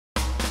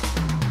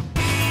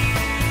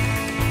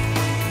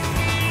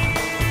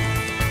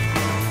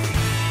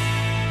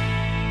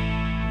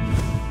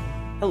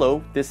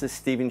Hello, this is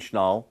Stephen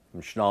Schnall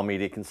from Schnall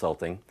Media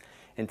Consulting,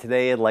 and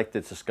today I'd like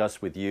to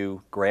discuss with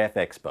you Graph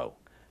Expo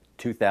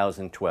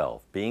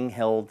 2012, being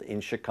held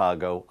in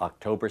Chicago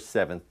October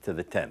 7th to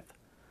the 10th.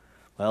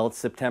 Well, it's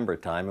September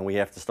time and we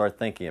have to start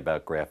thinking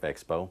about Graph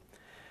Expo.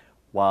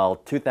 While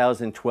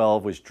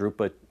 2012 was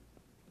Drupa,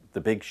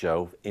 the big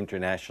show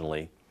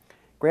internationally,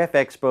 Graph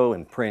Expo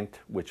and Print,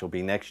 which will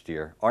be next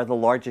year, are the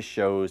largest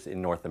shows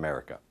in North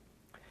America.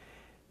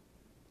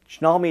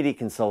 Schnall Media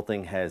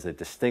Consulting has a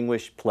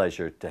distinguished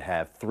pleasure to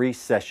have 3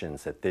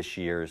 sessions at this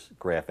year's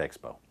Graph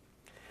Expo.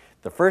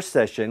 The first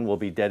session will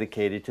be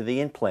dedicated to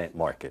the implant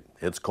market.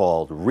 It's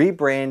called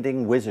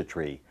Rebranding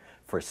Wizardry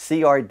for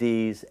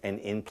CRDs and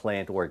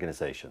Implant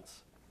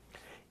Organizations.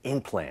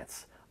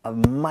 Implants, a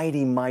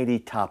mighty, mighty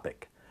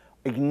topic,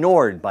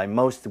 ignored by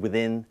most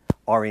within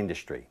our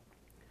industry.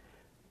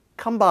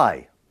 Come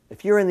by.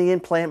 If you're in the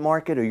implant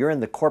market or you're in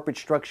the corporate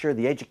structure,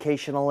 the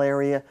educational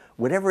area,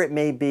 whatever it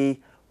may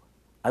be,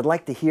 I'd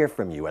like to hear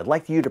from you. I'd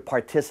like you to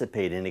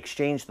participate and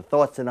exchange the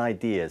thoughts and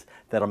ideas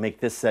that'll make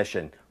this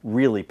session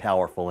really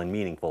powerful and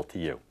meaningful to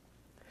you.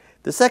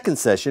 The second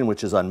session,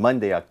 which is on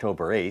Monday,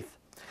 October 8th,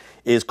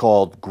 is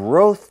called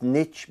Growth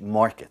Niche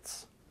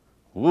Markets.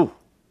 Ooh,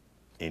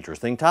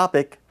 interesting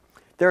topic.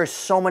 There are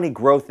so many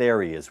growth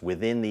areas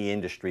within the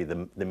industry,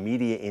 the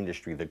media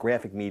industry, the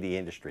graphic media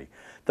industry.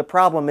 The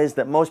problem is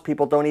that most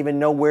people don't even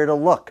know where to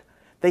look.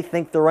 They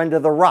think they're under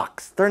the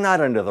rocks. They're not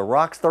under the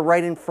rocks, they're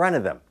right in front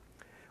of them.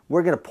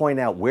 We're going to point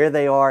out where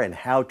they are and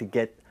how to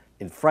get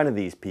in front of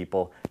these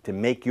people to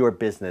make your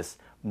business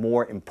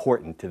more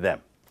important to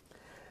them.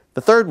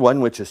 The third one,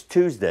 which is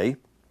Tuesday,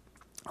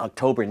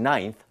 October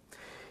 9th,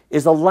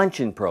 is a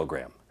luncheon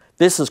program.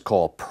 This is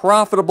called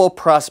Profitable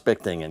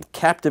Prospecting and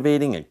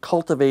Captivating and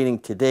Cultivating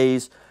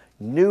Today's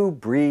New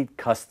Breed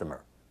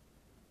Customer.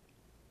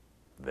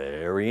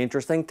 Very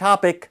interesting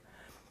topic.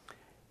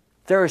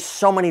 There are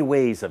so many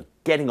ways of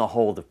getting a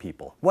hold of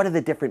people. What are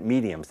the different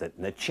mediums and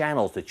the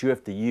channels that you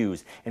have to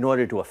use in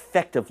order to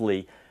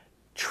effectively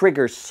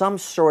trigger some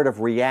sort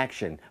of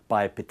reaction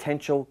by a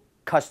potential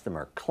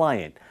customer,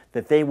 client,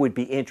 that they would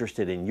be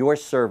interested in your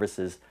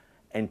services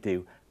and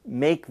to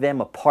make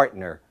them a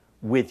partner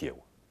with you?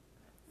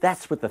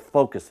 That's what the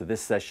focus of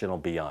this session will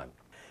be on.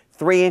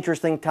 3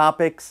 interesting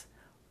topics.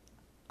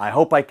 I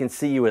hope I can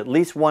see you at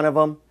least one of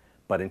them,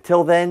 but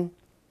until then,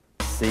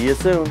 see you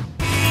soon.